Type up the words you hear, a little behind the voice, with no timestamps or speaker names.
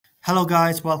Hello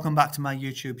guys, welcome back to my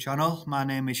YouTube channel. My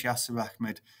name is Yasar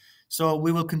Ahmad. So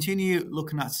we will continue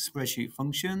looking at spreadsheet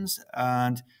functions,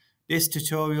 and this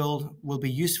tutorial will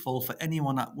be useful for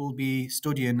anyone that will be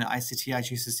studying the ICT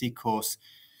IGCSE course.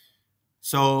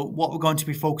 So what we're going to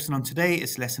be focusing on today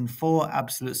is lesson 4,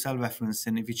 absolute cell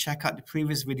referencing. If you check out the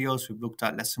previous videos, we've looked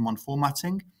at lesson 1,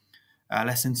 formatting,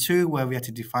 lesson 2, where we had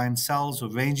to define cells or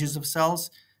ranges of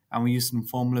cells, and we used some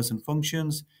formulas and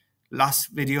functions. Last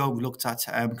video, we looked at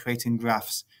creating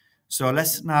graphs. So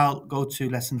let's now go to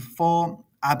lesson 4,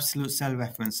 absolute cell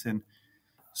referencing.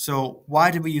 So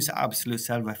why do we use absolute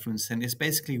cell referencing? It's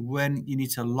basically when you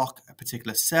need to lock a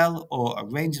particular cell or a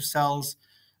range of cells.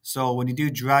 So when you do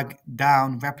drag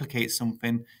down, replicate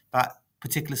something, that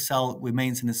particular cell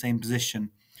remains in the same position.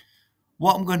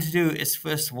 What I'm going to do is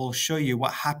first of all show you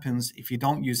what happens if you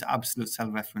don't use absolute cell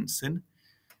referencing,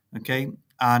 okay,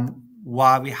 and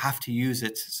why we have to use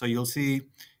it. So you'll see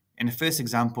in the first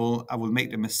example, I will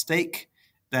make the mistake.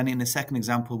 Then in the second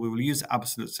example, we will use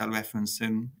absolute cell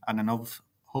referencing, and then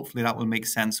hopefully that will make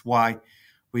sense why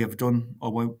we have done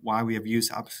or why we have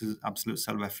used absolute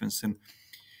cell referencing.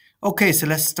 Okay, so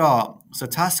let's start. So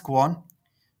task 1,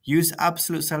 use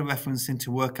absolute cell referencing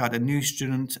to work out the new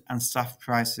student and staff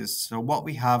prices. So what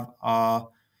we have are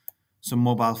some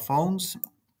mobile phones.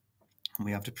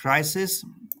 We have the prices,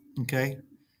 okay.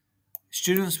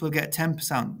 Students will get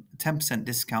 10%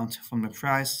 discount from the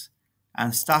price,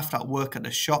 and staff that work at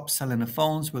the shop selling the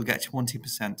phones will get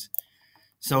 20%.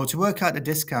 So to work out the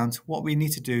discount, what we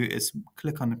need to do is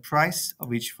click on the price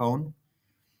of each phone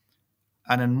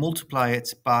and then multiply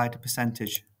it by the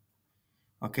percentage.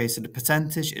 Okay, so the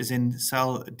percentage is in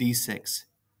cell D6.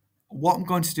 What I'm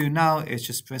going to do now is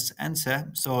just press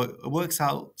enter. So it works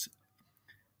out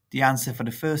the answer for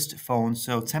the first phone.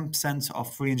 So 10%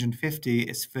 of 350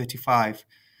 is $35.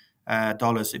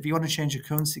 If you want to change your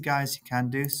currency, guys, you can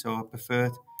do. So I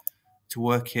prefer to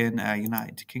work in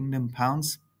United Kingdom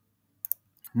pounds.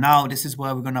 Now, this is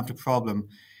where we're going to have the problem.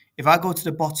 If I go to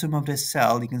the bottom of this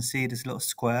cell, you can see this little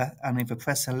square. And if I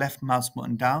press the left mouse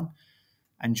button down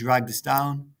and drag this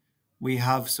down, we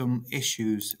have some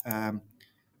issues.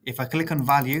 If I click on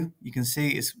value, you can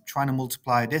see it's trying to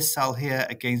multiply this cell here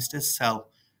against this cell,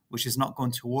 which is not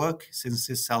going to work since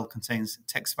this cell contains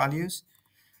text values.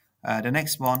 The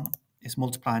next one is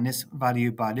multiplying this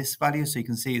value by this value. So you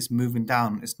can see it's moving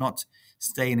down. It's not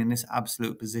staying in this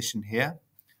absolute position here.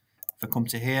 If I come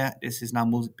to here, this is now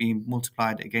being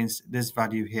multiplied against this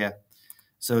value here.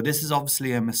 So this is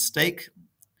obviously a mistake.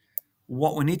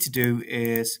 What we need to do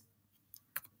is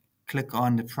click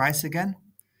on the price again,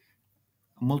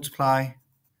 multiply,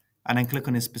 and then click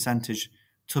on this percentage.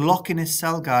 To lock in this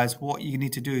cell, guys, what you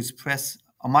need to do is press,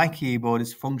 on my keyboard,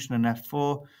 it's function and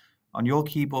F4. On your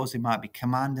keyboards, it might be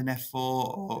command and F4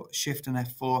 or shift and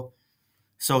F4.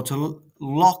 So to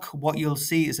lock, what you'll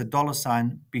see is a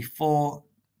 $ before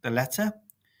the letter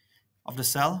of the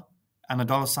cell and a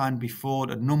 $ before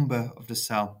the number of the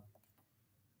cell.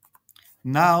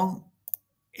 Now,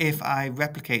 if I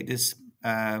replicate this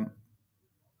down,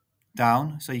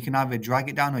 so you can either drag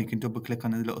it down or you can double click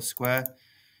on the little square,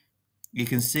 you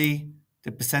can see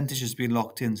the percentage has been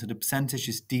locked in. So the percentage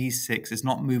is D6, it's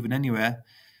not moving anywhere.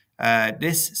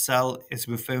 This cell is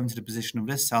referring to the position of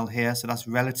this cell here, so that's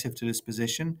relative to this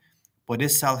position. But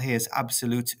this cell here is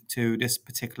absolute to this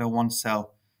particular one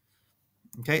cell.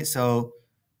 Okay, so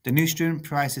the new student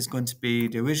price is going to be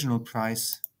the original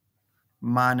price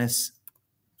minus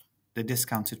the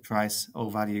discounted price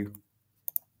or value.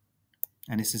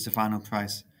 And this is the final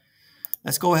price.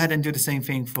 Let's go ahead and do the same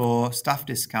thing for staff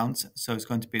discounts. So it's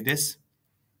going to be this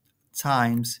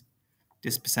times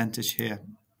this percentage here.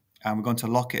 And we're going to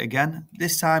lock it again.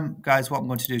 This time, guys, what I'm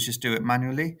going to do is just do it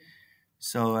manually.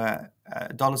 So a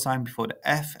 $ before the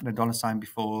F and a $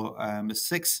 before the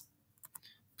 6.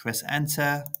 Press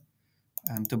enter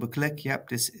and double click. Yep,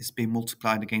 this is being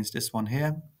multiplied against this one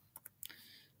here.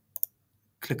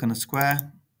 Click on the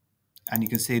square and you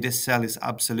can see this cell is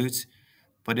absolute,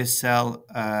 but this cell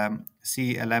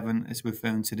C11 is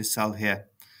referring to this cell here.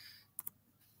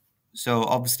 So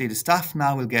obviously the staff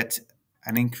now will get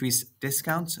an increased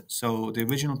discount. So the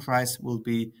original price will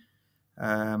be,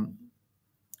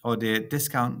 or the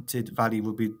discounted value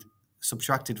will be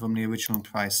subtracted from the original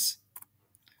price.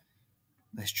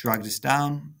 Let's drag this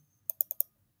down.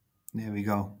 There we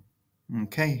go.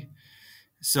 Okay.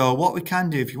 So what we can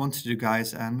do if you want to do,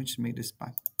 guys, let me just make this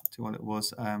back to what it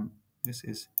was. This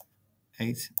is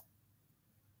 8.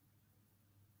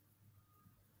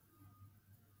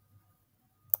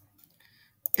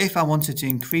 If I wanted to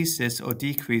increase this or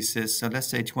decrease this, so let's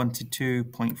say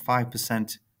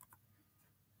 22.5%,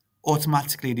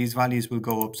 automatically these values will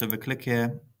go up. So if I click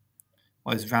here,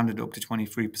 or it's rounded up to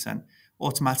 23%.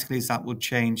 Automatically, that will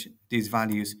change these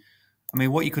values. I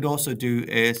mean, what you could also do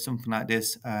is something like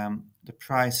this, the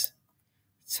price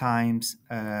times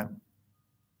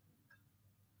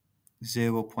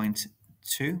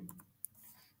 0.2.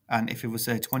 And if it was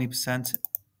say 20%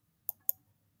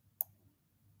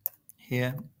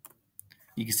 here,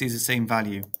 you can see it's the same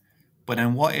value. But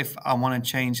then what if I want to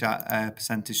change that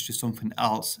percentage to something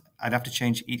else? I'd have to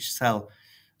change each cell.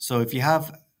 So if you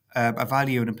have a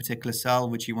value in a particular cell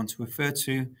which you want to refer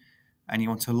to and you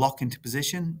want to lock into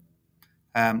position,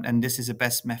 and this is the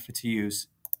best method to use.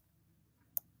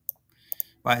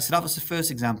 Right, so that was the first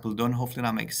example done. Hopefully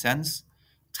that makes sense.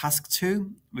 Task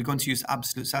 2, we're going to use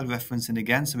absolute cell referencing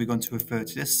again. So we're going to refer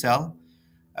to this cell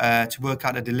to work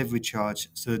out the delivery charge.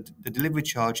 So the delivery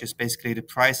charge is basically the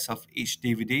price of each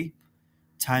DVD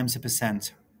times the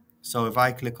percent. So if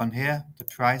I click on here, the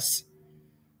price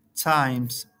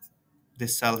times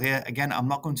this cell here. Again, I'm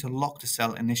not going to lock the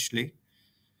cell initially.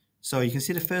 So you can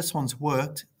see the first one's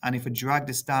worked. And if I drag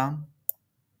this down,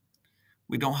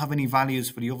 we don't have any values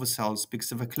for the other cells,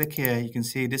 because if I click here, you can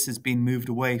see this has been moved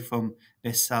away from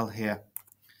this cell here.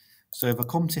 So if I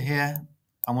come to here,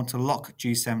 I want to lock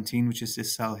G17, which is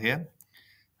this cell here.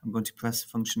 I'm going to press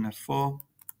function F4.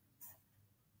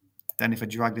 Then if I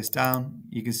drag this down,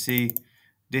 you can see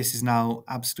this is now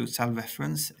absolute cell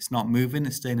reference. It's not moving,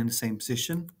 it's staying in the same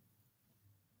position.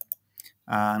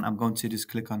 And I'm going to just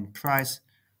click on price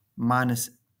minus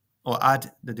or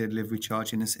add the delivery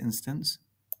charge in this instance.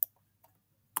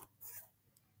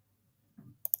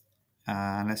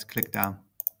 And let's click down.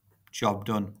 Job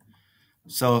done.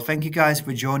 So thank you guys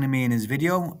for joining me in this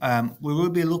video. We will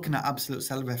be looking at absolute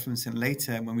cell referencing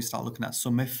later when we start looking at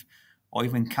SumIF or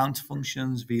even counter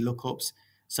functions, Vlookups.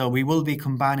 So we will be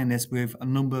combining this with a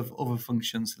number of other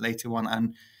functions later on.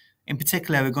 And in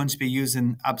particular, we're going to be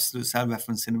using absolute cell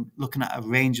referencing, looking at a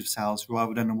range of cells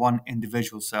rather than one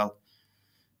individual cell.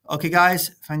 Okay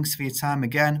guys, thanks for your time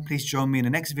again. Please join me in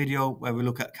the next video where we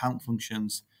look at count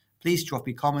functions. Please drop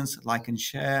your comments, like and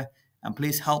share, and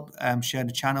please help share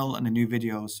the channel and the new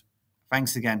videos.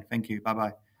 Thanks again. Thank you.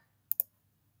 Bye-bye.